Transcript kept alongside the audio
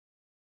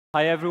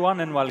Hi,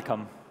 everyone, and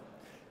welcome.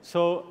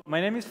 So my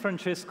name is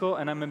Francesco,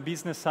 and I'm a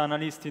business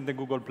analyst in the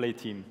Google Play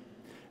team.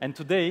 And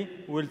today,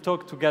 we'll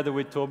talk together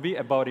with Toby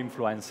about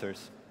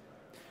influencers.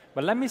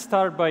 But let me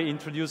start by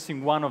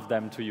introducing one of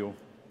them to you.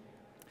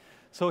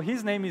 So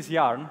his name is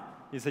Yarn.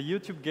 He's a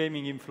YouTube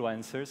gaming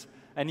influencer,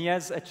 and he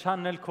has a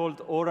channel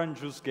called Orange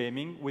Juice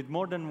Gaming with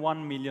more than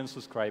 1 million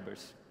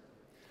subscribers.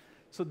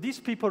 So these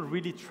people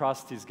really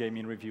trust his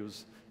gaming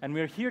reviews. And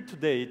we're here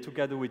today,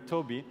 together with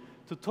Toby,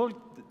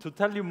 to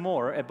tell you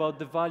more about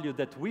the value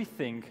that we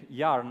think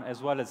Yarn,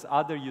 as well as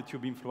other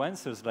YouTube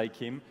influencers like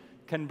him,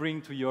 can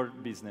bring to your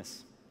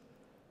business.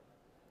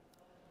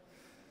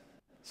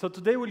 So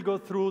today we'll go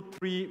through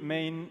three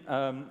main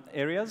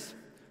areas.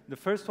 The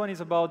first one is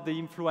about the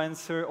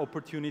influencer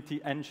opportunity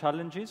and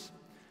challenges.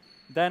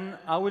 Then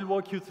I will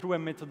walk you through a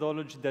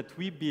methodology that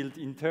we built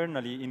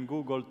internally in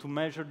Google to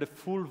measure the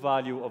full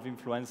value of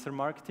influencer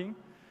marketing.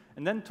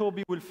 And then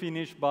Toby will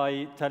finish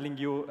by telling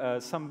you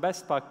some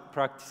best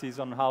practices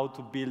on how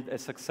to build a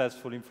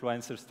successful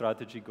influencer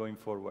strategy going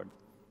forward.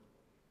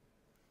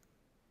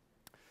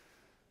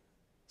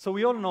 So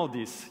we all know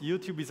this.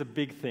 YouTube is a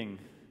big thing.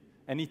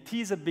 And it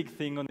is a big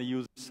thing on the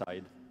user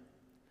side.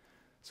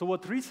 So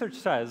what research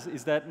says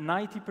is that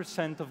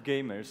 90% of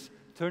gamers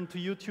turn to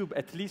YouTube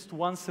at least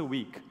once a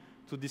week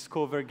to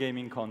discover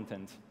gaming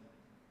content.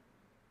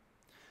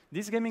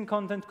 This gaming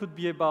content could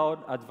be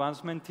about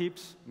advancement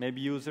tips.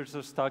 Maybe users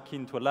are stuck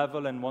into a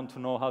level and want to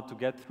know how to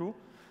get through.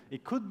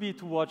 It could be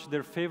to watch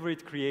their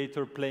favorite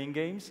creator playing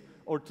games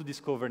or to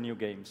discover new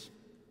games.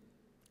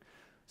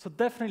 So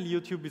definitely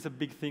YouTube is a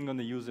big thing on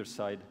the user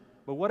side.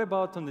 But what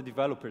about on the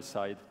developer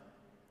side?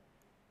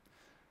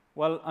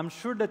 Well, I'm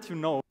sure that you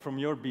know from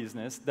your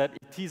business that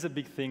it is a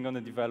big thing on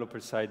the developer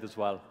side as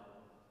well.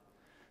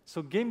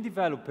 So game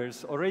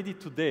developers already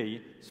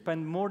today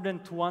spend more than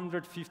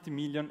 250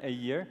 million a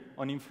year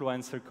on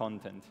influencer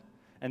content.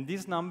 And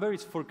this number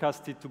is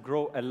forecasted to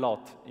grow a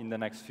lot in the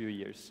next few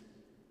years.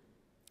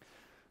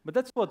 But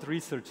that's what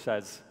research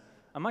says.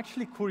 I'm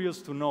actually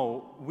curious to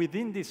know,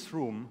 within this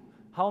room,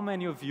 how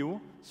many of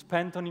you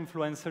spent on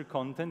influencer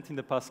content in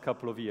the past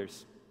couple of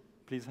years?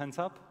 Please, hands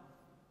up.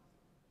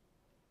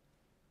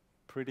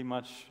 Pretty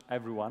much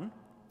everyone.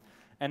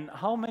 And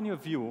how many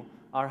of you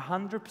are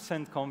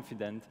 100%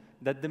 confident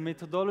that the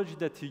methodology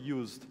that you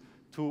used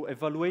to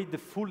evaluate the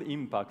full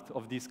impact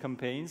of these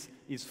campaigns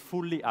is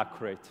fully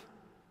accurate?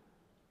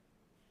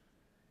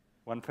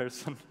 One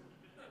person?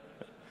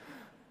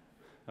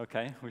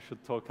 OK, we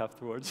should talk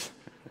afterwards.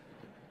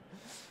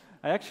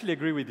 I actually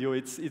agree with you.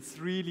 It's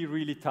really,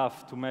 really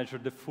tough to measure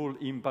the full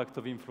impact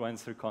of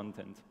influencer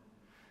content.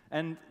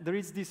 And there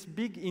is this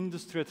big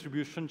industry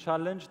attribution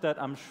challenge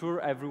that I'm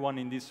sure everyone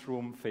in this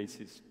room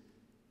faces.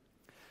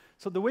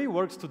 So the way it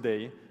works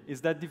today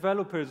is that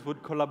developers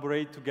would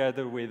collaborate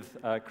together with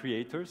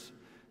creators.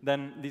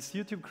 Then these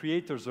YouTube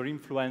creators or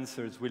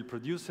influencers will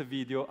produce a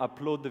video,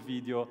 upload the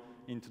video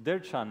into their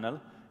channel,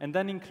 and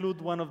then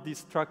include one of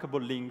these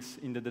trackable links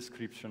in the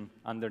description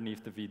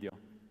underneath the video.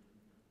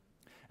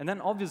 And then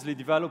obviously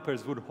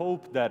developers would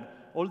hope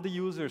that all the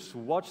users who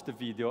watch the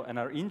video and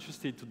are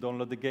interested to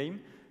download the game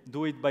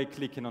do it by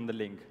clicking on the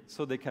link,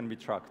 so they can be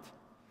tracked.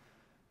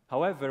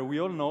 However, we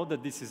all know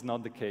that this is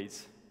not the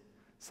case.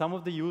 Some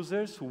of the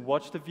users who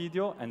watch the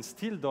video and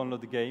still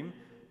download the game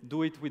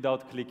do it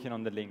without clicking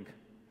on the link.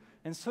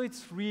 And so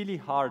it's really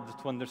hard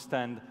to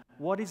understand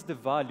what is the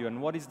value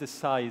and what is the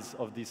size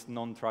of this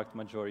non-tracked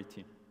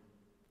majority.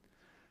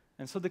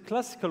 And so the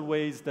classical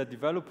ways that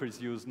developers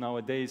use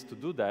nowadays to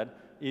do that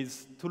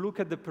is to look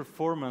at the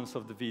performance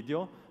of the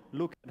video,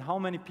 look at how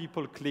many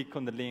people click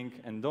on the link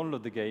and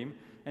download the game,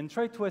 and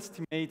try to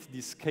estimate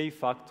this K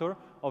factor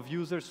of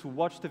users who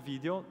watch the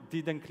video,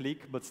 didn't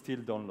click, but still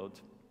download.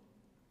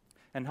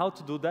 And how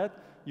to do that?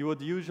 You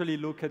would usually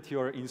look at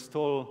your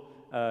install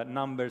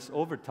numbers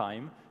over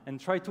time and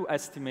try to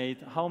estimate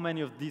how many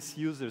of these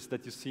users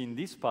that you see in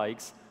these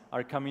spikes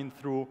are coming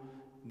through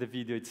the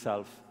video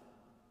itself.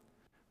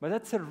 But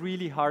that's a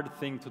really hard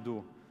thing to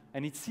do.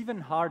 And it's even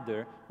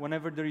harder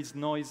whenever there is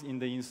noise in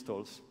the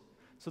installs.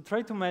 So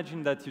try to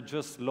imagine that you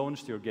just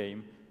launched your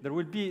game. There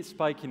will be a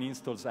spike in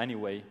installs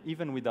anyway,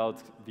 even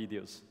without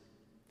videos.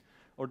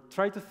 Or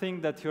try to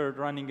think that you're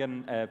running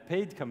a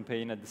paid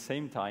campaign at the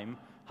same time.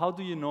 How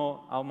do you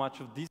know how much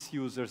of these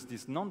users,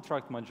 this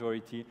non-tracked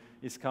majority,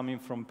 is coming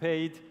from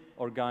paid,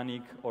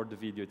 organic, or the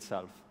video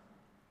itself?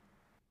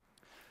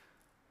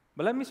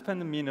 But let me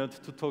spend a minute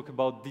to talk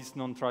about this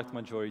non-tracked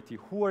majority.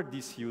 Who are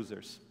these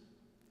users?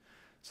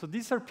 So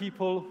these are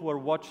people who are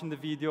watching the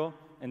video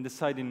and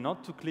deciding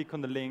not to click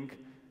on the link,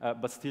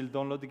 but still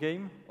download the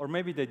game. Or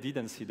maybe they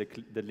didn't see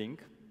the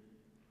link.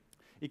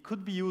 It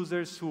could be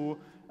users who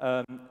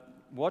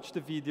watch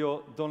the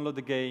video, download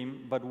the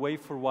game, but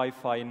wait for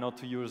Wi-Fi not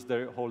to use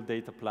their whole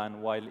data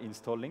plan while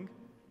installing.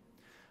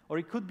 Or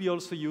it could be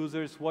also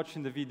users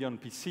watching the video on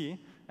PC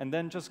and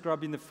then just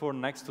grabbing the phone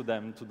next to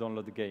them to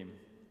download the game.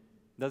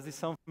 Does this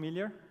sound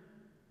familiar?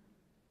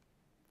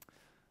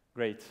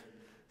 Great.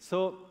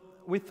 So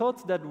we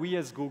thought that we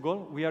as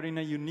Google, we are in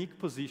a unique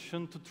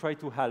position to try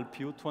to help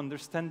you to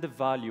understand the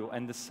value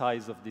and the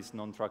size of this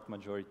non-tracked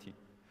majority.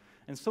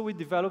 And so we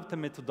developed a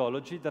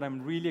methodology that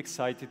I'm really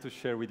excited to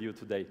share with you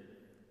today.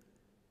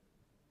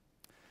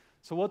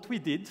 So what we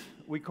did,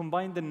 we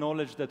combined the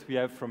knowledge that we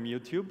have from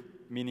YouTube,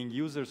 meaning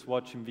users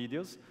watching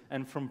videos,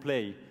 and from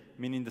Play,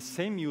 meaning the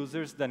same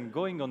users then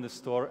going on the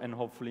store and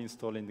hopefully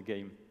installing the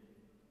game.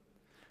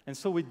 And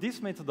so with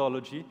this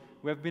methodology,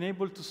 we have been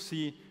able to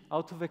see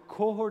out of a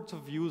cohort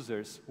of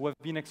users who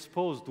have been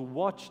exposed, who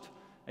watched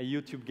a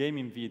YouTube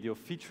gaming video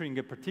featuring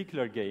a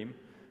particular game,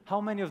 how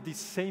many of these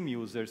same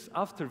users,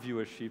 after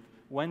viewership,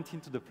 went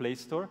into the Play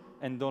Store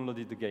and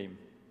downloaded the game.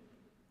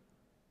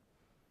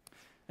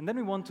 And then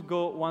we want to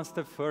go one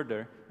step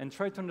further and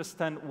try to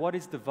understand what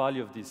is the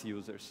value of these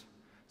users.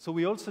 So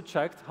we also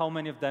checked how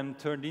many of them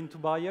turned into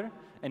buyer,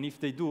 and if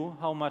they do,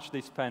 how much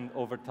they spend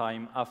over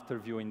time after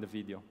viewing the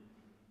video.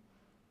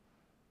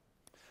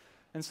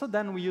 And so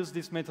then we use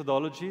this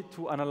methodology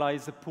to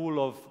analyze a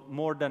pool of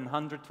more than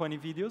 120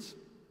 videos,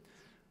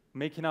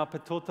 making up a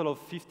total of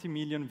 50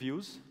 million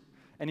views.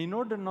 And in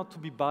order not to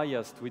be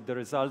biased with the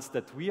results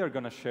that we are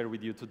going to share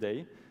with you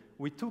today,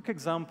 we took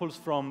examples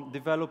from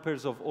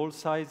developers of all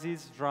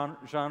sizes,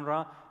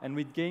 genre, and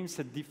with games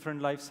at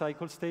different life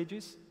cycle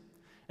stages.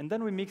 And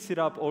then we mix it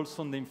up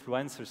also on the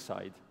influencer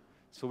side.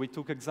 So we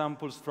took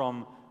examples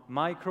from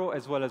micro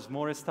as well as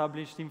more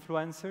established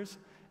influencers,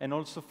 and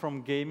also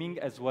from gaming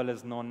as well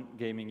as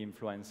non-gaming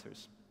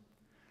influencers.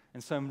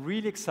 And so I'm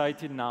really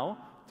excited now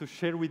to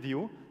share with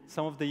you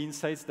some of the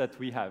insights that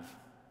we have.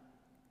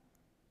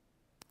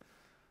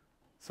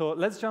 So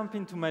let's jump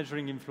into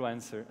measuring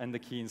influencer and the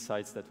key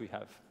insights that we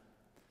have.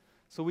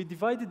 So we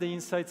divided the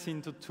insights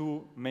into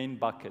two main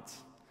buckets.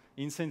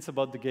 Insights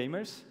about the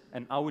gamers,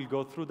 and I will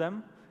go through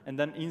them, and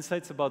then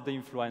insights about the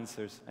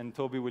influencers, and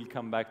Toby will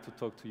come back to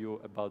talk to you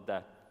about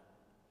that.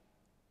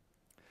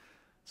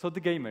 So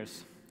the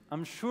gamers.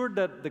 I'm sure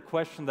that the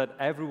question that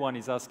everyone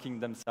is asking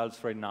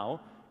themselves right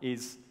now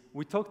is,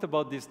 we talked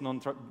about this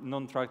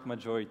non-tracked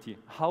majority,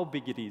 how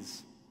big it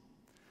is.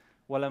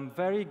 Well, I'm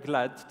very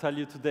glad to tell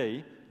you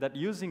today that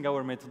using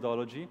our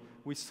methodology,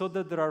 we saw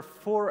that there are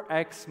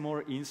 4x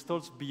more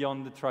installs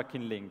beyond the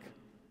tracking link.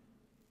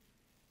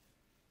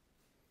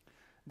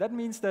 That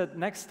means that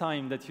next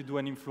time that you do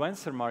an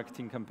influencer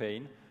marketing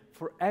campaign,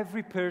 for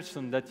every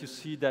person that you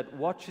see that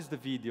watches the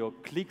video,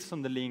 clicks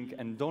on the link,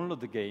 and downloads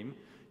the game,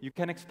 you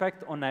can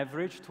expect on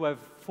average to have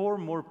 4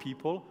 more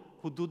people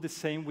who do the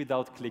same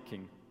without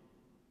clicking.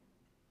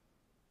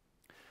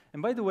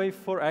 And by the way,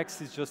 4x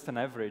is just an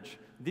average.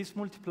 This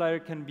multiplier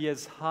can be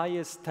as high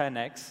as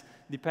 10x,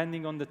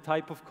 depending on the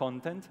type of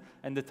content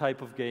and the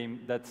type of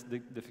game that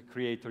the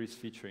creator is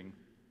featuring.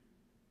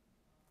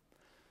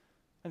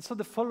 And so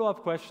the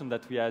follow-up question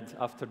that we had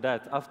after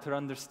that, after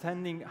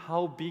understanding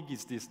how big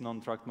is this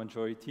non-tracked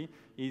majority,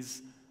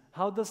 is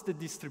how does the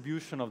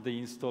distribution of the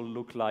install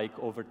look like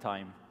over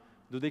time?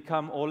 Do they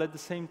come all at the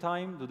same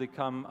time? Do they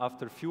come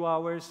after a few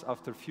hours,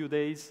 after a few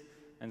days,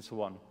 and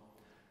so on?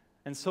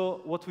 And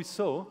so what we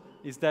saw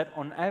is that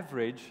on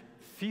average,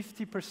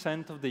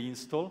 50% of the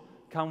install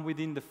come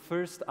within the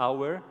first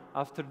hour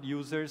after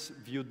users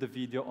viewed the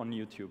video on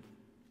YouTube.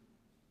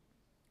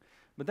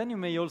 But then you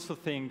may also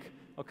think,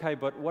 okay,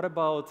 but what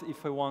about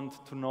if I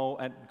want to know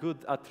a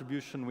good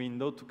attribution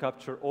window to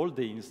capture all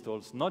the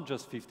installs, not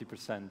just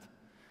 50%?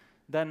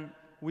 Then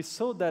we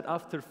saw that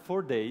after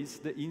 4 days,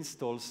 the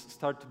installs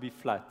start to be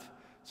flat.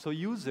 So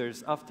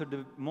users, after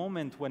the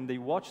moment when they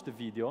watch the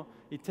video,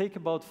 it takes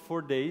about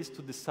 4 days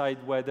to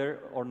decide whether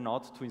or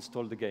not to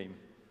install the game.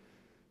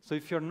 So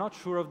if you're not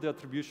sure of the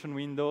attribution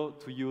window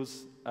to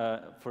use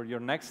for your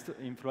next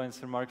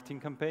influencer marketing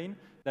campaign,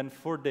 then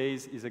 4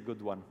 days is a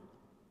good one.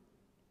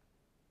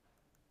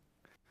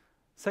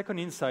 Second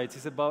insight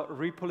is about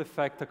ripple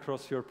effect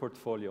across your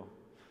portfolio.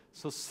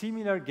 So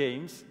similar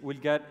games will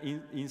get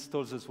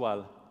installs as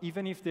well,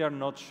 even if they are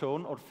not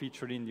shown or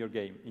featured in your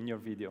game, in your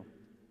video.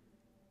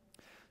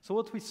 So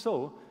what we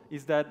saw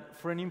is that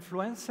for an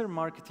influencer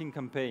marketing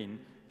campaign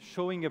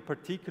showing a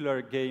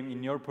particular game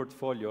in your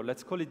portfolio,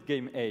 let's call it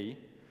game A,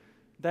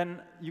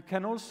 then you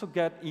can also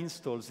get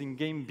installs in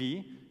game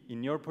B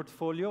in your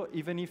portfolio,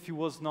 even if it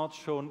was not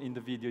shown in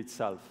the video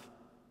itself.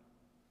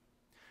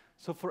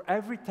 So for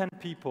every 10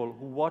 people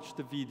who watch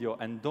the video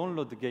and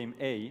download the game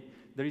A,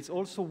 there is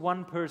also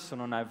 1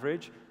 person on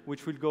average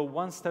which will go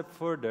one step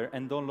further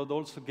and download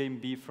also game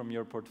B from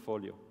your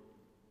portfolio.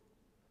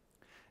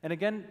 And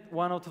again,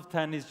 1 out of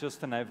 10 is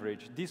just an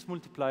average. This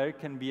multiplier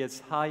can be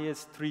as high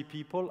as 3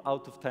 people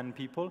out of 10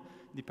 people,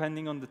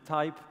 depending on the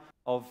type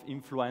of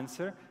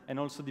influencer, and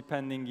also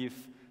depending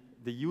if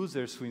the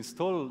users who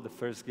install the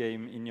first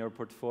game in your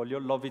portfolio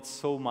love it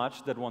so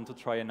much that want to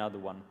try another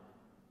one.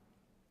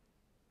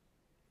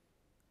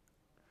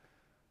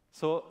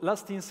 So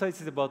last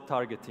insight is about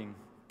targeting.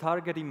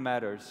 Targeting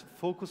matters.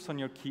 Focus on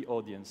your key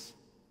audience.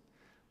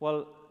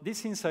 Well,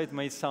 this insight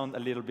may sound a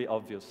little bit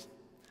obvious.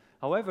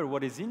 However,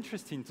 what is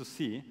interesting to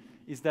see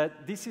is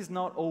that this is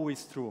not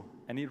always true,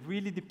 and it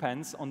really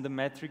depends on the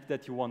metric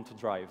that you want to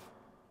drive.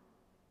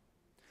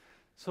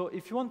 So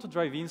if you want to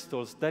drive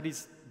installs, that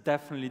is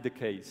definitely the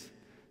case.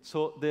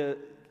 So the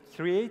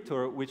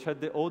creator which had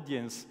the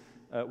audience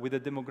with a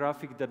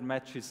demographic that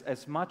matches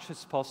as much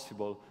as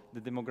possible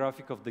the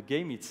demographic of the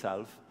game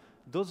itself,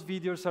 those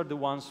videos are the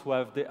ones who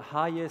have the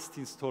highest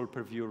install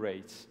per view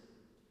rates.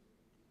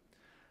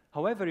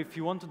 However, if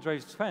you want to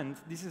drive spend,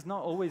 this is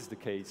not always the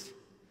case.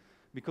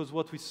 Because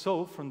what we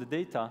saw from the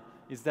data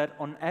is that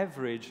on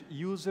average,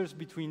 users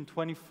between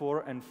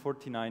 24 and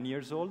 49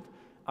 years old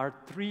are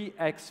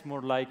 3x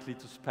more likely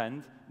to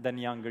spend than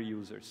younger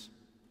users.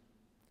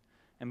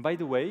 And by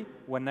the way,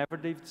 whenever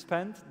they've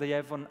spent, they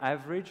have on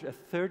average a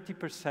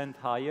 30%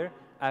 higher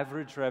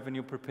average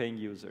revenue per paying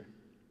user.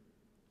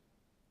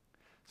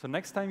 So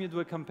next time you do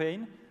a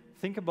campaign,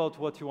 think about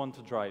what you want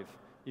to drive.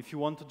 If you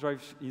want to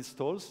drive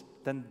installs,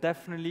 then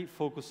definitely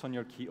focus on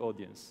your key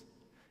audience.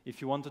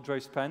 If you want to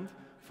drive spend,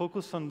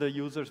 focus on the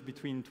users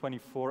between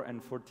 24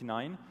 and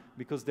 49,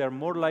 because they are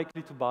more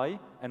likely to buy,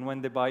 and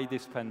when they buy, they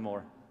spend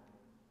more.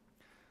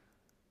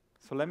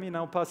 So let me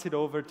now pass it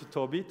over to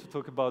Toby to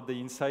talk about the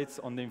insights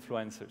on the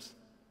influencers.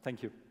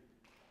 Thank you.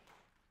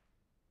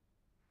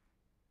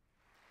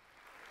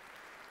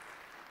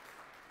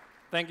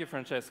 Thank you,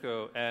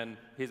 Francesco, and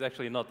he's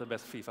actually not the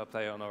best FIFA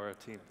player on our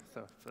team,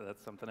 so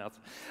that's something else.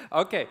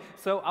 Okay,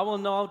 so I will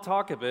now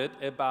talk a bit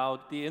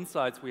about the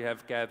insights we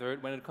have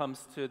gathered when it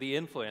comes to the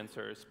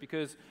influencers,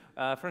 because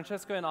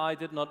Francesco and I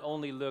did not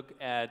only look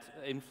at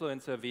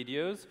influencer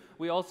videos,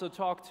 we also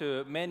talked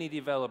to many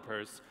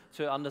developers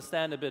to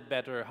understand a bit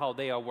better how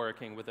they are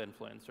working with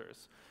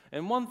influencers.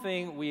 And one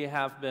thing we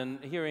have been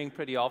hearing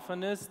pretty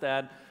often is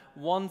that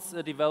once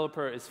a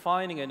developer is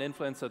finding an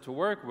influencer to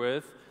work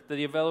with, the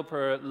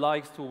developer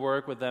likes to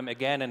work with them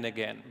again and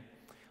again.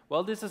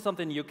 Well, this is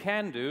something you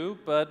can do,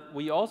 but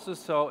we also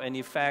saw an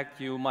effect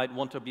you might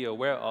want to be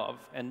aware of,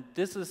 and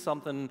this is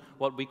something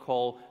what we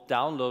call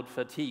download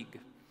fatigue.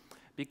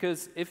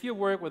 Because if you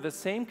work with the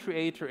same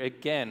creator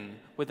again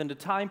within the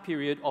time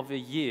period of a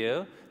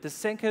year, the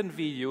second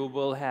video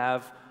will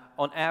have,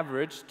 on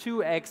average,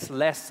 2x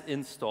less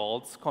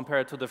installs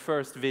compared to the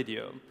first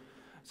video.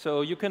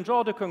 So you can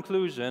draw the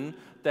conclusion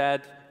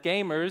that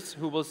gamers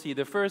who will see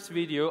the first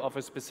video of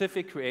a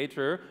specific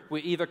creator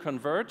will either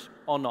convert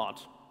or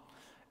not.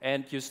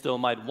 And you still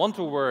might want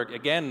to work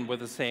again with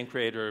the same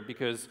creator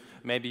because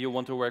maybe you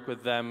want to work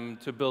with them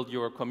to build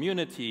your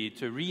community,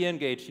 to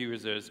re-engage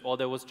users, or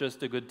there was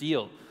just a good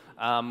deal.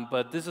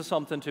 But this is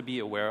something to be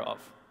aware of.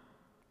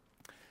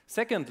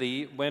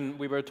 Secondly, when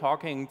we were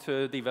talking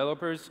to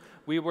developers,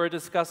 we were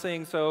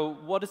discussing, so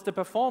what is the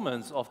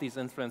performance of these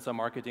influencer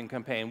marketing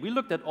campaigns? We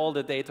looked at all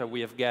the data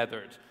we have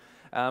gathered.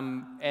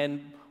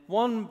 And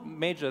one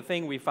major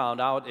thing we found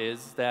out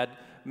is that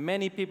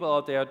many people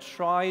out there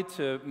try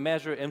to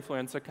measure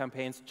influencer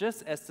campaigns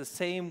just as the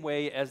same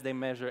way as they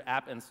measure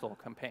app install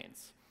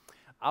campaigns.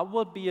 I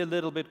would be a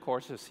little bit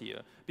cautious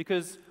here,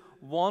 because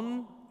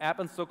one, app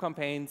install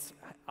campaigns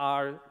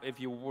are, if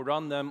you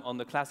run them on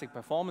the classic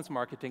performance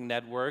marketing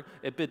network,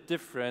 a bit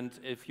different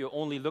if you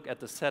only look at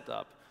the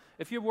setup.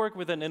 If you work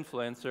with an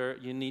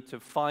influencer, you need to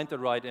find the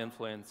right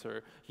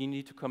influencer. You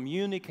need to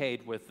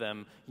communicate with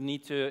them. You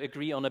need to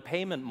agree on a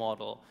payment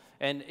model.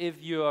 And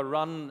if you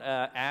run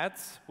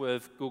ads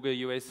with Google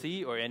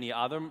UAC or any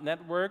other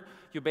network,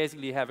 you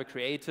basically have a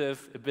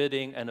creative, a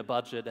bidding, and a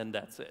budget, and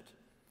that's it.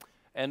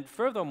 And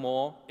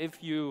furthermore,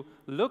 if you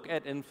look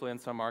at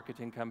influencer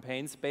marketing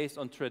campaigns based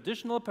on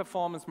traditional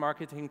performance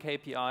marketing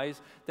KPIs,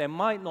 they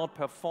might not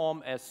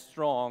perform as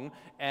strong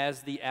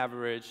as the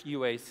average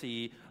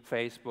UAC,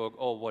 Facebook,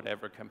 or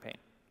whatever campaign.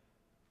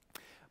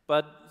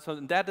 But so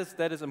that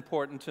is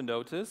important to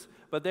notice.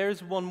 But there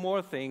is one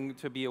more thing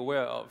to be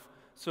aware of.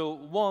 So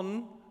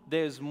one,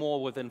 there's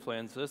more with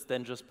influencers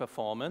than just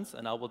performance,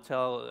 and I will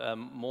tell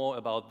more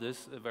about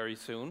this very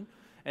soon.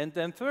 And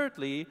then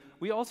thirdly,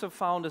 we also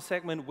found a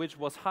segment which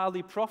was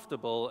highly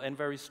profitable and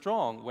very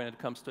strong when it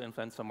comes to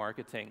influencer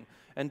marketing.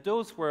 And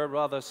those were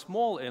rather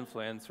small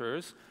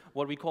influencers,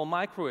 what we call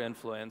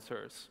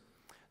micro-influencers.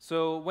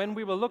 So when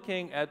we were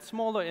looking at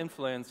smaller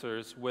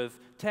influencers with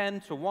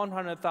 10 to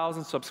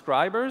 100,000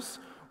 subscribers,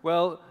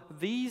 well,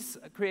 these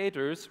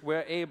creators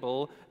were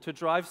able to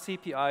drive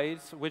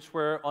CPIs which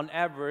were on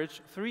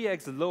average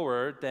 3x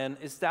lower than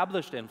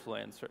established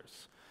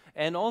influencers.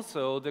 And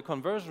also, the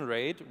conversion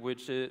rate,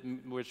 which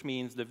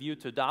means the view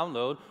to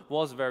download,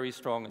 was very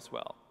strong as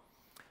well.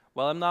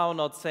 Well, I'm now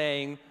not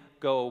saying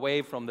go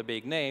away from the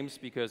big names,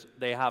 because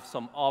they have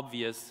some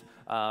obvious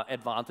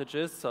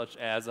advantages, such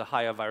as a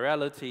higher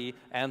virality,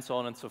 and so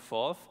on and so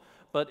forth.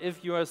 But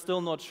if you are still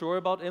not sure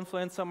about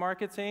influencer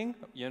marketing,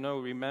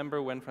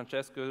 remember when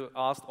Francesco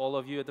asked all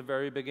of you at the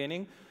very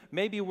beginning,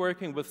 maybe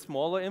working with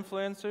smaller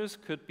influencers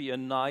could be a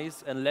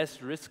nice and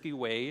less risky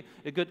way,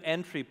 a good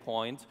entry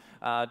point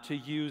to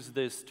use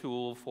this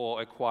tool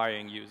for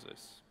acquiring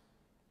users.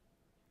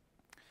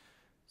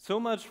 So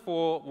much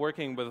for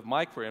working with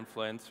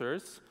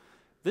micro-influencers.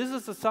 This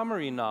is a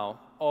summary now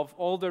of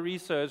all the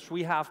research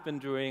we have been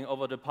doing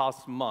over the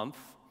past month.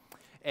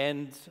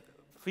 And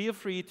feel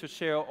free to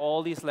share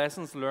all these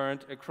lessons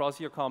learned across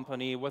your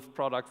company with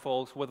product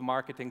folks, with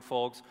marketing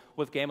folks,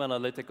 with game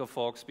analytical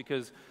folks,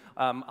 because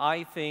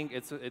I think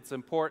it's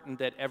important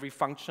that every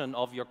function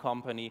of your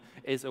company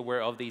is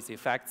aware of these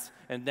effects,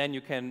 and then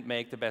you can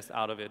make the best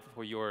out of it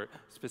for your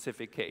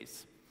specific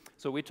case.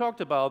 So we talked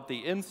about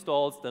the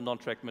installs, the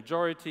non-tracked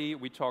majority.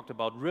 We talked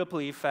about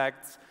ripple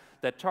effects,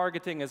 that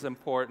targeting is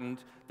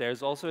important.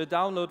 There's also a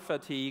download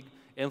fatigue.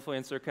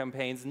 Influencer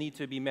campaigns need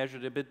to be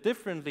measured a bit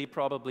differently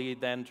probably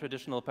than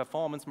traditional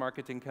performance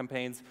marketing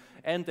campaigns.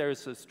 And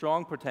there's a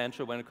strong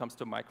potential when it comes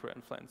to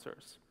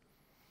micro-influencers.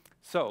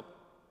 So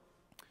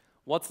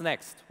what's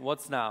next?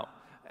 What's now?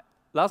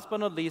 Last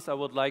but not least, I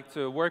would like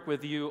to work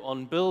with you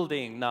on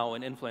building now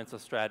an influencer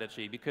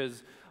strategy,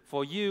 because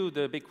for you,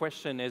 the big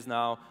question is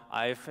now,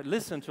 I've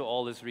listened to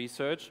all this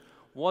research.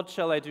 What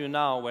shall I do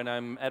now when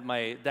I'm at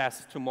my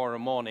desk tomorrow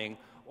morning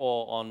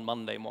or on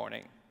Monday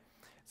morning?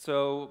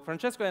 So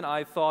Francesco and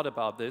I thought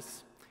about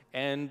this,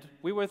 and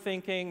we were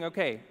thinking,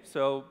 okay,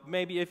 so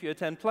maybe if you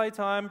attend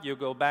Playtime, you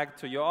go back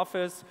to your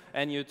office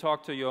and you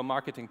talk to your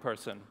marketing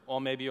person, or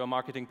maybe you're a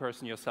marketing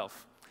person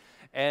yourself.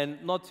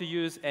 And not to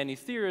use any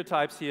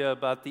stereotypes here,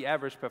 but the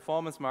average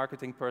performance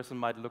marketing person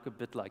might look a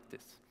bit like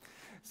this.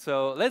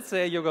 So let's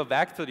say you go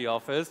back to the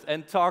office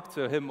and talk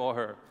to him or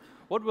her.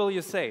 What will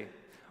you say?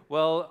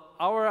 Well,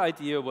 our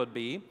idea would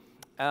be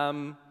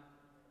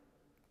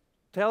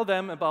tell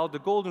them about the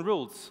golden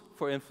rules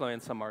for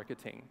influencer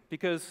marketing.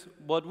 Because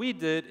what we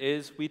did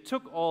is we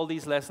took all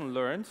these lessons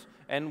learned,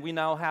 and we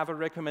now have a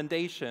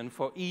recommendation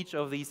for each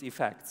of these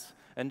effects.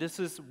 And this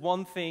is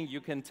one thing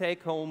you can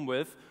take home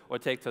with, or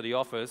take to the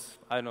office.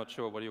 I'm not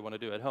sure what you want to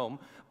do at home,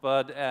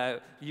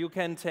 but you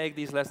can take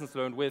these lessons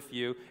learned with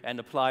you and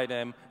apply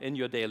them in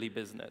your daily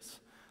business.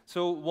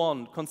 So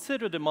 1,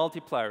 consider the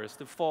multipliers,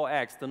 the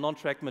 4x, the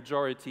non-tracked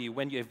majority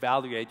when you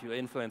evaluate your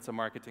influencer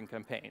marketing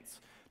campaigns.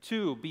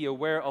 2, be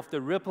aware of the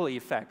ripple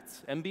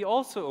effects, and be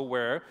also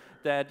aware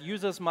that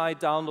users might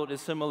download a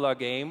similar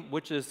game,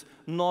 which is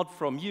not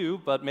from you,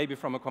 but maybe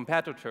from a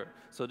competitor.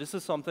 So this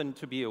is something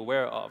to be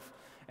aware of.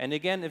 And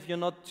again, if you're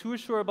not too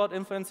sure about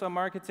influencer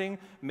marketing,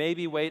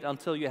 maybe wait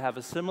until you have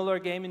a similar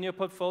game in your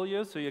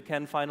portfolio so you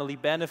can finally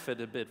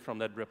benefit a bit from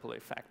that ripple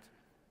effect.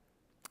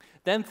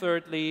 Then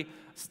thirdly,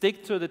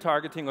 stick to the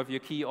targeting of your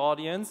key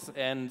audience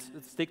and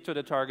stick to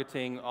the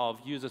targeting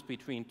of users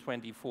between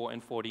 24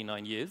 and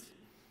 49 years.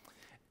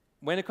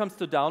 When it comes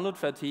to download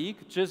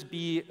fatigue, just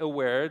be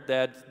aware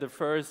that the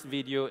first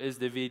video is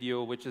the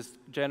video which is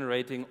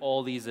generating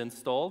all these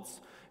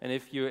installs. And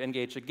if you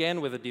engage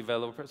again with a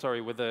developer,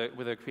 with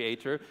a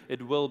creator,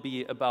 it will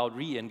be about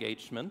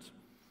re-engagement.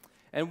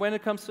 And when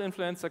it comes to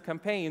influencer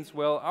campaigns,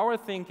 well, our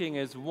thinking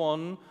is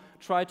 1,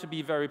 try to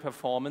be very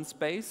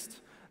performance-based.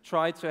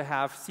 Try to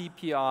have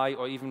CPI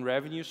or even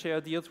revenue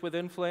share deals with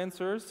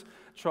influencers.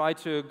 Try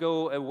to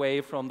go away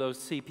from those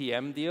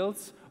CPM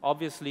deals.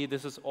 Obviously,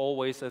 this is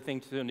always a thing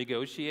to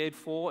negotiate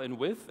for and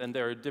with, and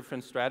there are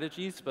different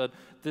strategies, but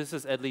this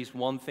is at least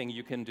one thing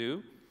you can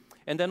do.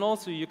 And then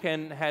also you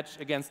can hedge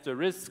against the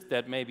risk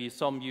that maybe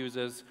some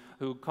users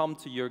who come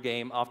to your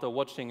game after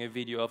watching a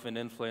video of an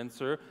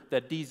influencer,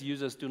 that these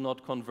users do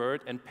not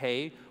convert and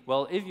pay.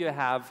 Well, if you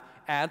have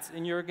ads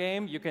in your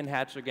game, you can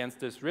hedge against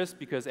this risk,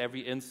 because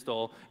every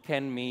install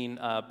can mean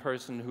a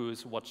person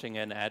who's watching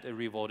an ad, a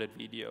rewarded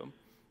video.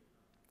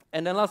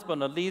 And then last but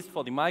not least,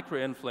 for the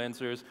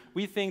micro-influencers,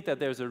 we think that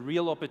there's a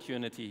real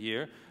opportunity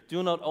here.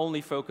 Do not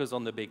only focus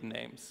on the big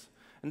names.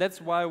 And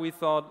that's why we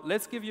thought,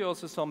 let's give you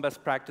also some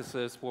best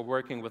practices for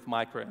working with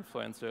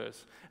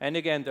micro-influencers. And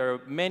again, there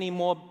are many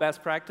more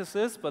best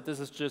practices, but this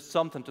is just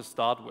something to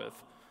start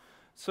with.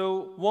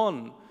 So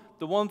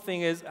the one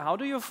thing is, how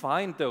do you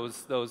find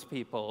those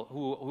people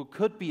who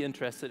could be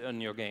interested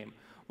in your game?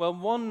 Well,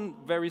 one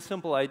very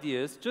simple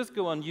idea is just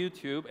go on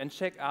YouTube and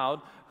check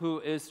out who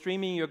is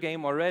streaming your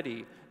game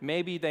already.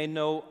 Maybe they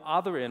know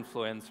other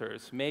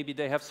influencers. Maybe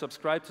they have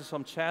subscribed to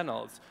some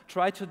channels.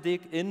 Try to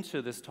dig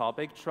into this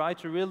topic. Try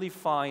to really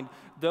find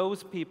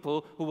those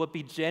people who would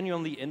be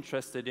genuinely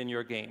interested in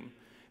your game.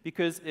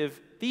 Because if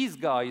these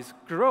guys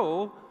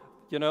grow,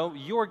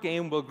 your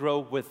game will grow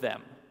with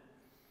them.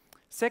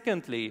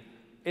 Secondly,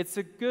 it's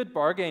a good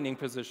bargaining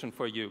position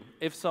for you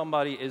if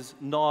somebody is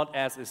not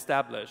as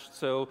established.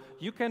 So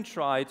you can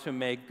try to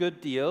make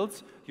good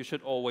deals. You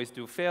should always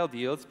do fair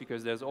deals,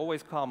 because there's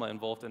always karma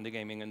involved in the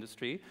gaming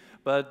industry.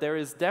 But there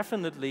is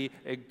definitely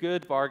a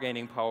good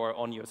bargaining power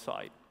on your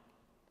side.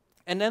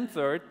 And then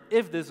third,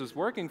 if this is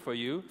working for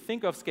you,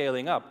 think of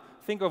scaling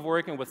up. Think of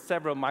working with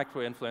several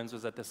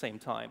micro-influencers at the same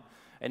time.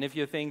 And if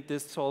you think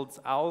this solves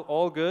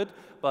all good,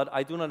 but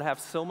I do not have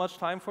so much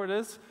time for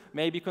this,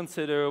 maybe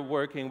consider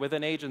working with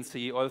an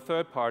agency or a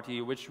third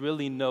party which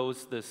really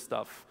knows this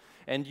stuff.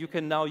 And you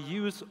can now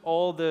use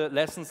all the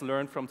lessons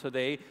learned from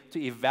today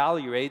to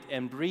evaluate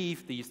and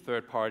brief these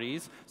third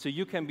parties so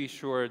you can be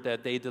sure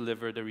that they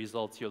deliver the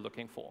results you're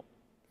looking for.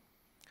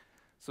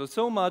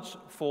 So much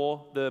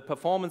for the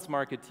performance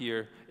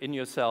marketeer in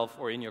yourself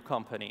or in your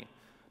company.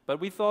 But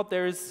we thought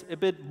there is a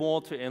bit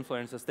more to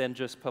influencers than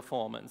just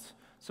performance.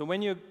 So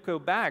when you go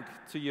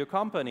back to your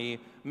company,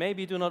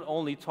 maybe do not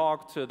only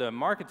talk to the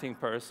marketing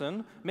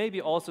person, maybe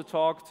also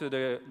talk to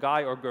the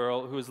guy or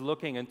girl who is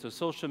looking into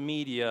social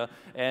media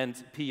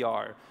and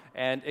PR.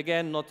 And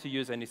again, not to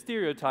use any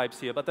stereotypes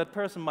here, but that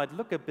person might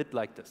look a bit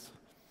like this.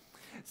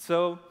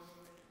 So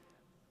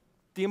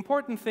the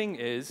important thing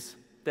is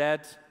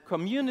that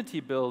community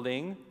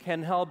building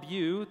can help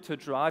you to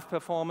drive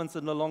performance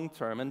in the long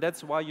term. And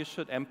that's why you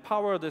should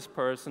empower this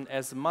person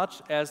as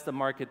much as the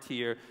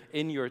marketeer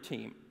in your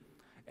team.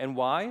 And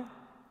why?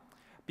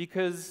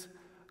 Because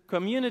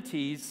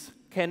communities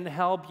can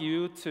help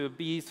you to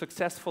be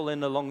successful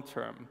in the long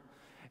term.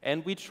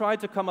 And we tried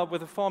to come up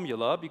with a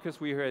formula, because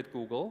we're here at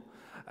Google,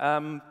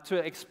 to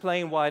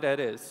explain why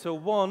that is. So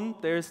one,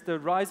 there's the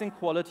rising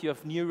quality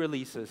of new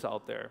releases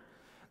out there.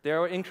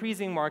 There are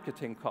increasing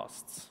marketing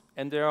costs,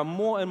 and there are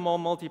more and more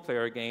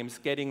multiplayer games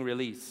getting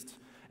released.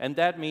 And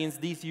that means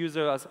these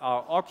users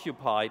are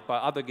occupied by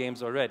other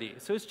games already.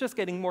 So it's just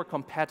getting more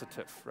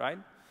competitive, right?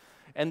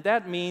 And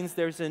that means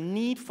there's a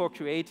need for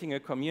creating a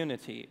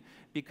community,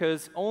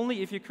 because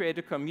only if you create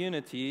a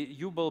community,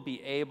 you will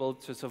be able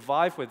to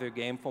survive with your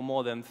game for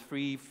more than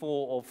 3,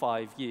 4, or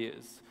 5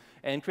 years.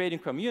 And creating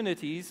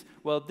communities,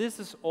 well, this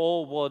is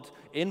all what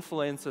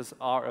influencers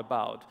are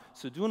about.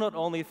 So do not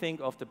only think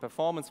of the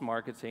performance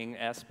marketing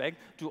aspect,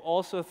 do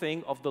also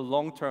think of the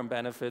long-term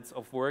benefits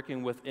of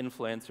working with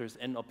influencers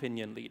and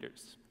opinion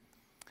leaders.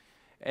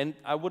 And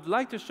I would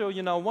like to show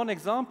you now one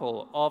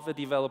example of a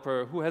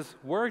developer who has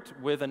worked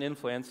with an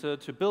influencer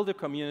to build a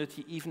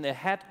community even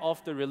ahead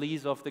of the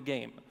release of the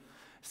game.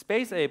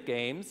 Space Ape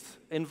Games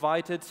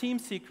invited Team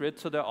Secret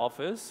to their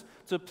office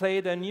to play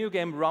their new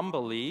game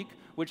Rumble League,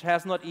 which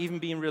has not even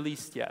been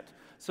released yet.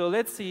 So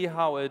let's see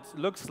how it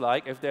looks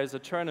like if there's a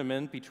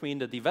tournament between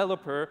the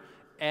developer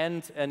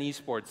and an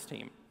esports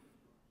team.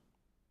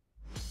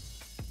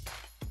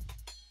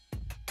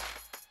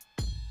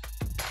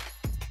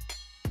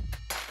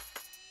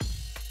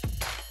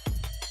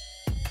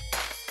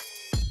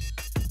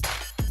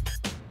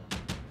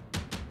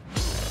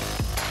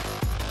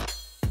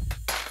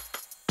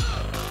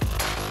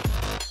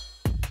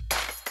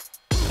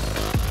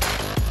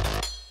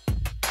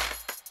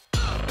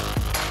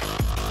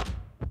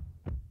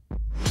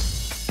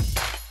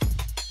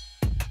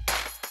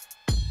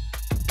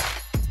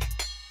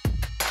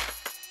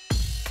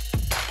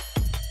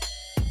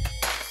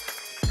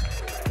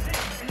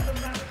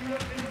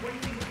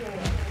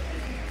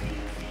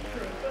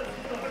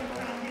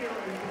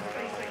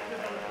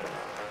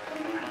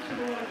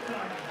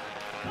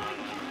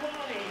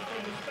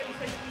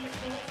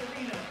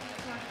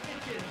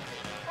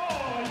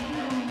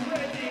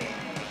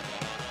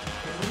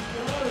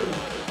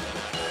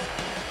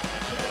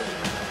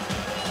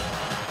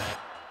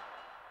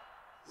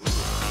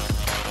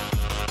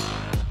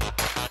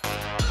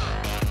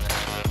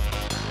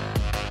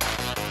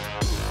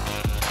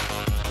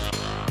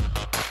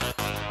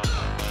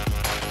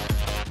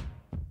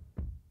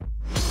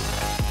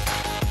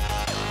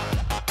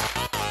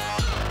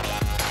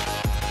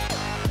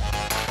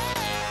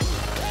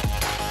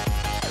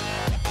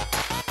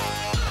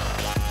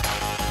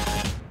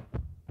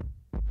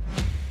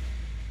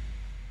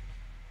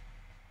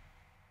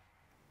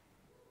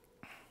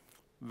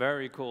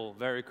 Very cool,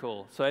 very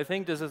cool. So I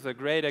think this is a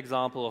great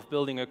example of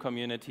building a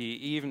community,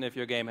 even if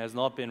your game has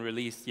not been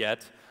released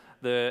yet.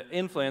 The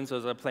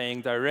influencers are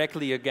playing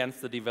directly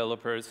against the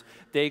developers.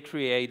 They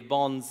create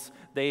bonds.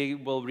 They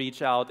will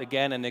reach out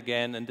again and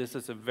again, and this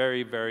is a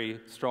very, very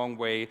strong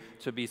way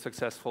to be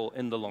successful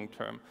in the long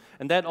term.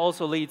 And that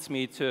also leads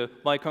me to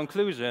my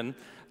conclusion.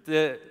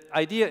 The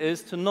idea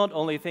is to not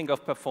only think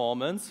of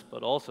performance,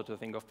 but also to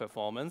think of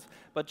performance,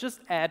 but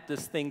just add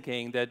this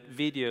thinking that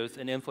videos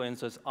and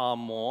influencers are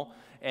more,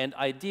 and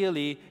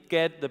ideally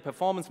get the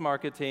performance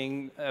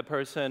marketing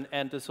person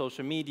and the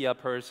social media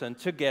person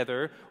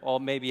together, or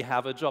maybe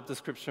have a job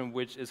description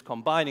which is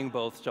combining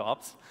both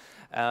jobs.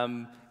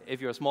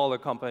 If you're a smaller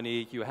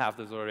company, you have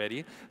this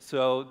already.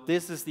 So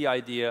this is the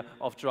idea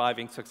of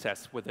driving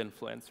success with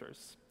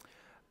influencers.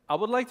 I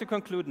would like to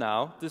conclude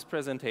now this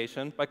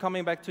presentation by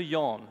coming back to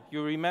Jon.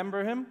 You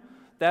remember him?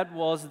 That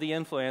was the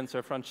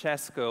influencer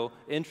Francesco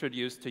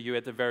introduced to you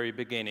at the very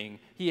beginning.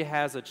 He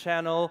has a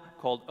channel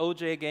called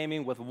OJ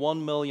Gaming with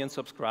 1 million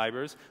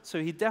subscribers,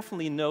 so he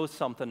definitely knows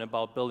something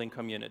about building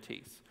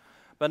communities.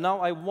 But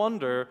now I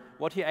wonder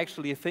what he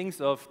actually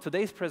thinks of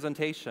today's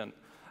presentation.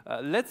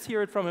 Let's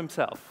hear it from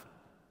himself.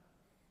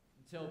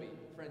 Toby,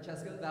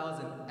 Francesco, that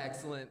was an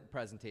excellent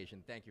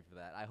presentation. Thank you for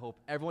that. I hope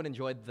everyone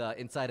enjoyed the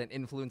insight on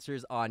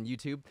influencers on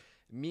YouTube.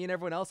 Me and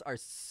everyone else are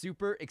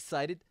super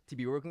excited to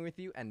be working with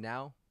you, and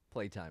now,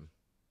 playtime.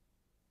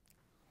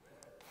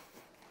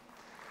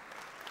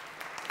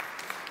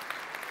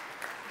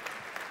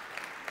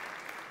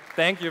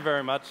 Thank you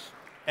very much.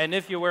 And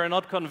if you were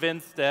not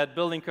convinced that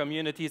building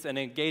communities and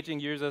engaging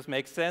users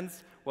makes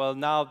sense, well,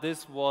 now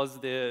this was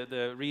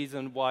the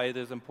reason why it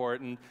is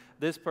important.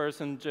 This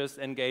person just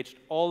engaged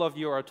all of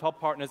your top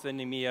partners in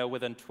EMEA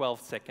within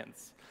 12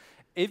 seconds.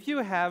 If you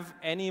have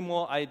any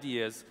more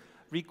ideas,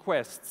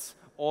 requests,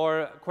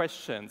 or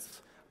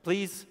questions,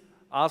 please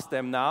ask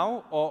them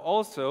now, or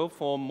also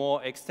for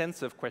more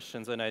extensive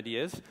questions and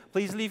ideas,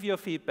 please leave your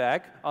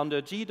feedback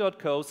under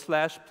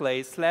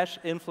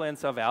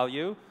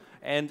g.co/play/influencervalue.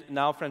 And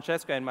now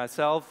Francesco and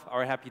myself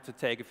are happy to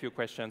take a few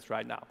questions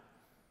right now.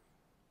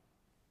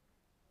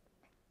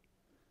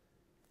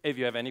 If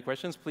you have any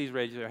questions, please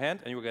raise your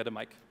hand and you will get a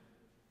mic.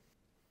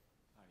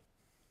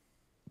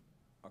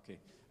 Okay,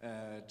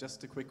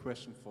 just a quick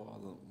question for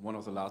one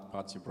of the last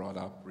parts you brought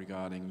up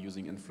regarding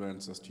using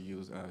influencers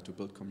to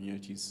build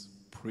communities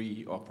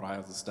pre or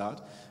prior to the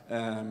start.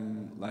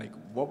 Like,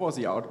 what was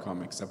the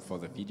outcome except for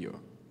the video?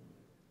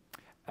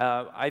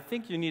 I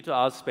think you need to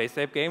ask Space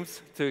Ape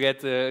Games to get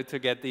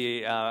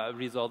the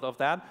result of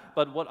that.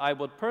 But what I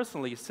would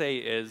personally say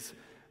is,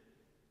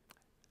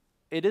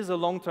 it is a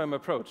long-term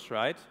approach,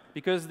 right?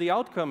 Because the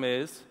outcome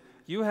is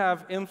you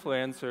have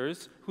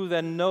influencers who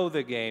then know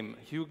the game,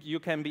 you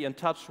can be in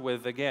touch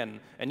with again.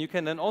 And you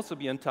can then also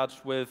be in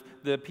touch with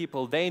the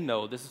people they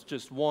know. This is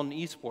just one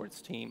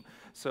esports team.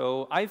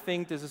 So I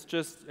think this is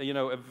just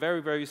a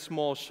very, very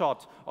small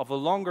shot of a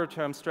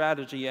longer-term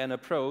strategy and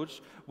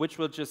approach, which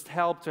will just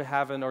help to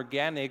have an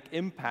organic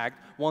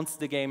impact once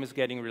the game is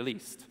getting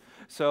released.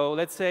 So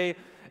let's say,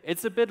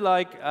 it's a bit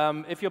like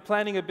if you're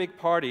planning a big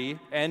party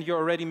and you're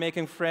already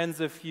making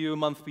friends a few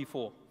months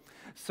before.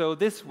 So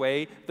this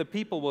way, the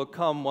people will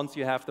come once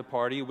you have the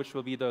party, which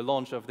will be the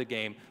launch of the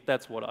game.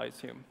 That's what I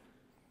assume.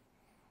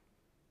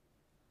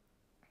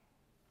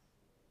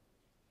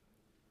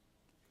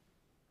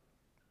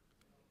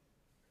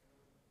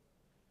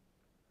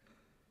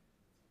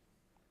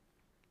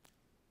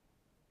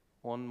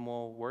 One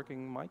more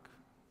working mic?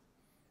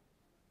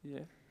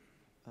 Yeah.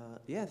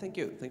 Yeah, thank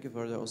you. Thank you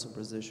for the awesome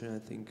presentation. I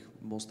think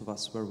most of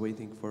us were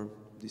waiting for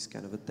this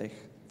kind of a tech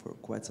for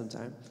quite some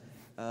time.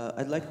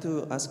 I'd like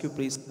to ask you,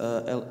 please,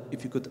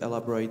 if you could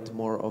elaborate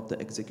more of the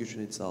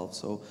execution itself.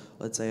 So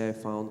let's say I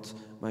found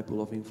my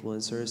pool of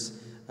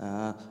influencers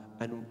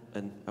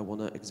and I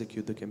want to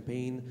execute the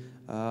campaign.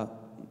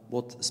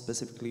 What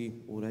specifically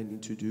would I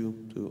need to do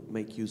to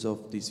make use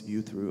of this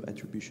view-through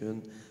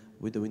attribution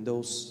with the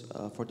Windows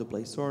for the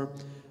Play Store?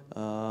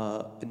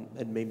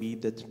 And maybe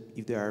that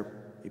if there are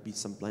maybe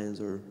some plans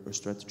or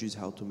strategies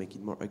how to make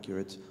it more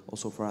accurate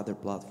also for other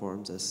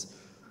platforms, as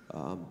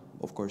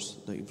of course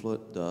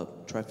the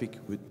traffic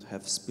would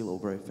have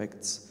spillover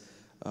effects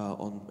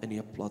on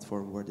any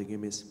platform where the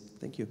game is.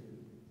 Thank you.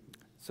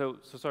 So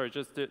sorry,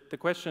 just the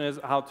question is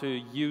how to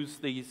use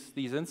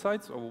these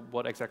insights, or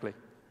what exactly?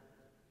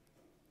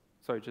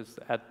 Sorry, just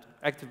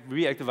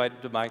reactivate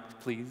the mic,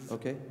 please.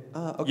 Okay.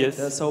 Okay.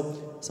 Yes.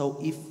 So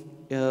if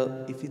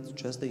it's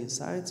just the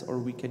insights, or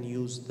we can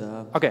use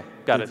the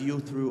view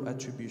through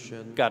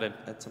attribution. Got it.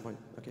 At some point.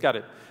 Okay. Got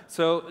it.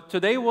 So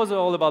today was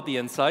all about the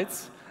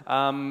insights,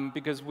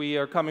 because we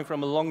are coming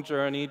from a long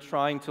journey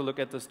trying to look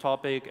at this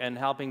topic and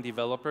helping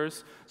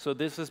developers. So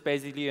this is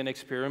basically an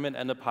experiment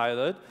and a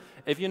pilot.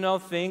 If you now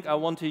think, I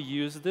want to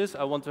use this,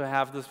 I want to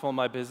have this for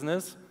my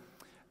business,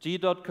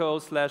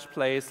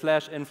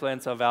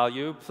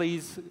 g.co/play/influencervalue.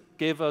 Please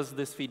give us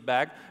this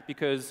feedback,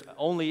 because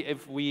only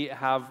if we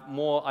have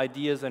more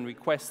ideas and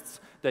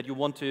requests that you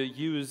want to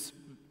use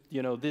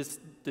this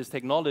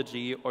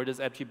technology or this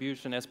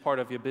attribution as part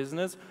of your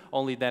business,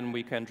 only then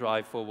we can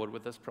drive forward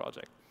with this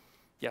project.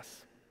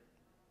 Yes?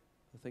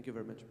 Thank you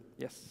very much.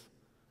 Yes.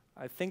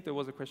 I think there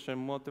was a question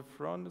more at the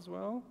front as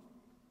well.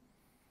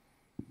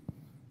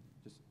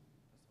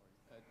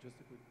 Just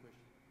a quick question.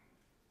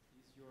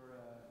 Is your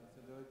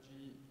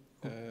methodology...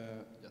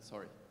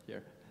 sorry,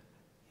 here.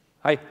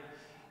 Hi.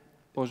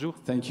 Bonjour.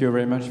 Thank you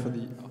very much for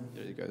the... Oh,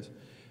 there it goes.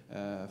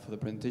 For the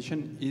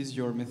presentation. Is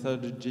your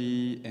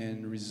methodology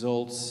and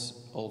results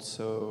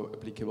also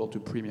applicable to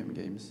premium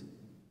games?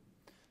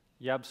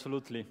 Yeah,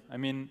 absolutely. I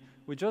mean,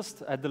 we just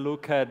had a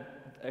look at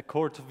a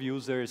cohort of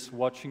users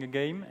watching a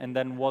game, and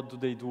then what do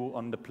they do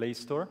on the Play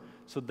Store.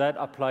 So that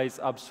applies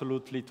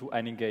absolutely to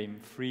any game,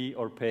 free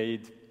or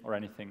paid or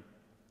anything.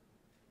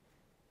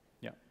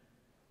 Yeah.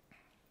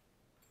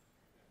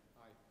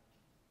 Hi.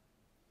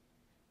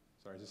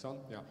 Sorry, is this on?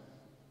 Yeah.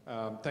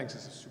 Thanks,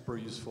 it's a super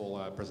useful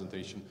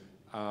presentation.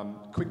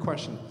 Quick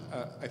question.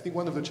 I think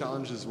one of the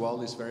challenges as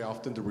well is very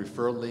often the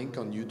refer link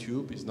on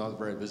YouTube is not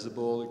very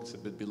visible, it's a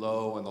bit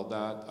below and all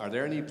that. Are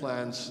there any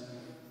plans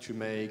to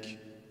make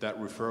that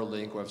refer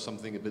link or have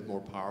something a bit more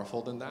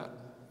powerful than that?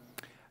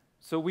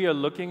 So we are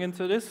looking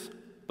into this,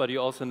 but you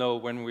also know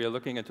when we are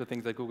looking into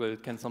things at Google,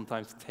 it can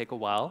sometimes take a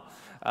while.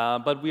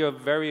 But we are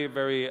very,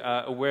 very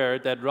aware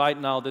that right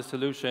now the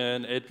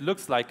solution, it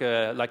looks like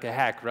a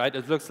hack, right?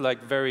 It looks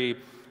like very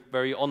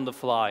on the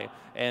fly.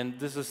 And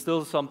this is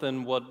still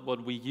something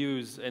what we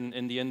use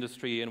in the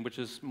industry, and which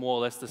is more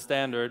or less the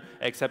standard,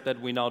 except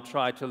that we now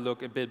try to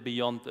look a bit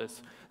beyond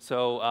this.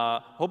 So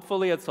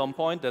hopefully at some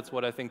point, that's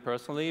what I think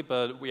personally,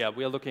 but yeah,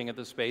 we are looking at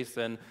the space,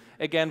 and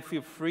again,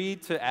 feel free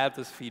to add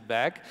this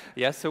feedback.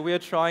 Yes, so we are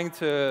trying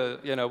to,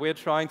 we're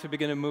trying to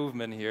begin a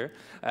movement here,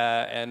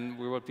 and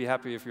we would be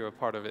happy if you're a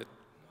part of it.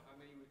 How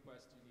many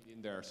requests do you need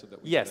in there so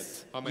that we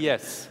Yes, how many?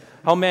 yes.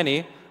 How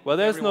many? Well,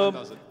 there's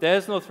Everyone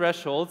no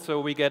threshold, so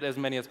we get as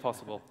many as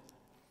possible.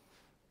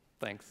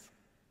 Thanks.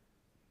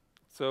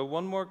 So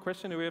one more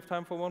question. Do we have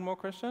time for one more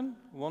question?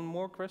 One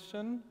more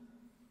question?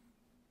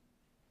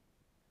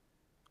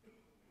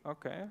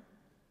 Okay.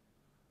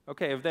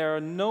 Okay, if there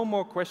are no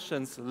more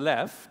questions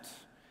left,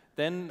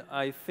 then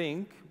I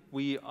think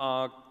we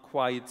are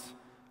quite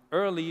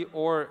early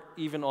or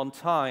even on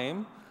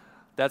time.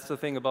 That's the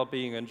thing about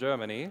being in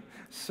Germany.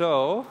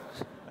 So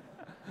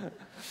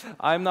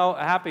I'm now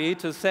happy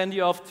to send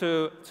you off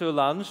to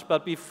lunch,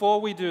 but before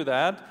we do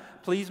that,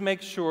 please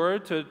make sure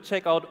to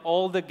check out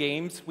all the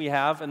games we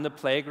have in the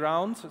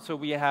playground. So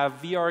we have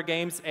VR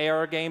games,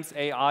 AR games,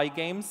 AI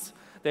games.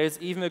 There's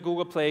even a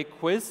Google Play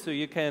quiz, so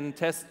you can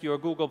test your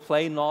Google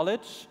Play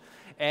knowledge,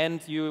 and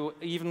you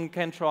even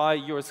can try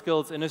your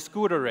skills in a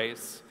scooter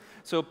race.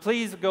 So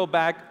please go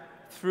back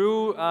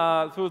through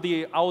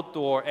the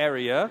outdoor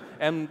area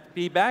and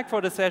be back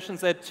for the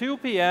sessions at 2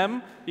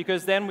 p.m.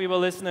 because then we will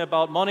listen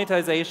about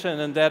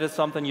monetization, and that is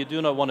something you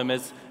do not want to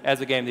miss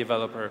as a game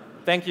developer.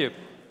 Thank you.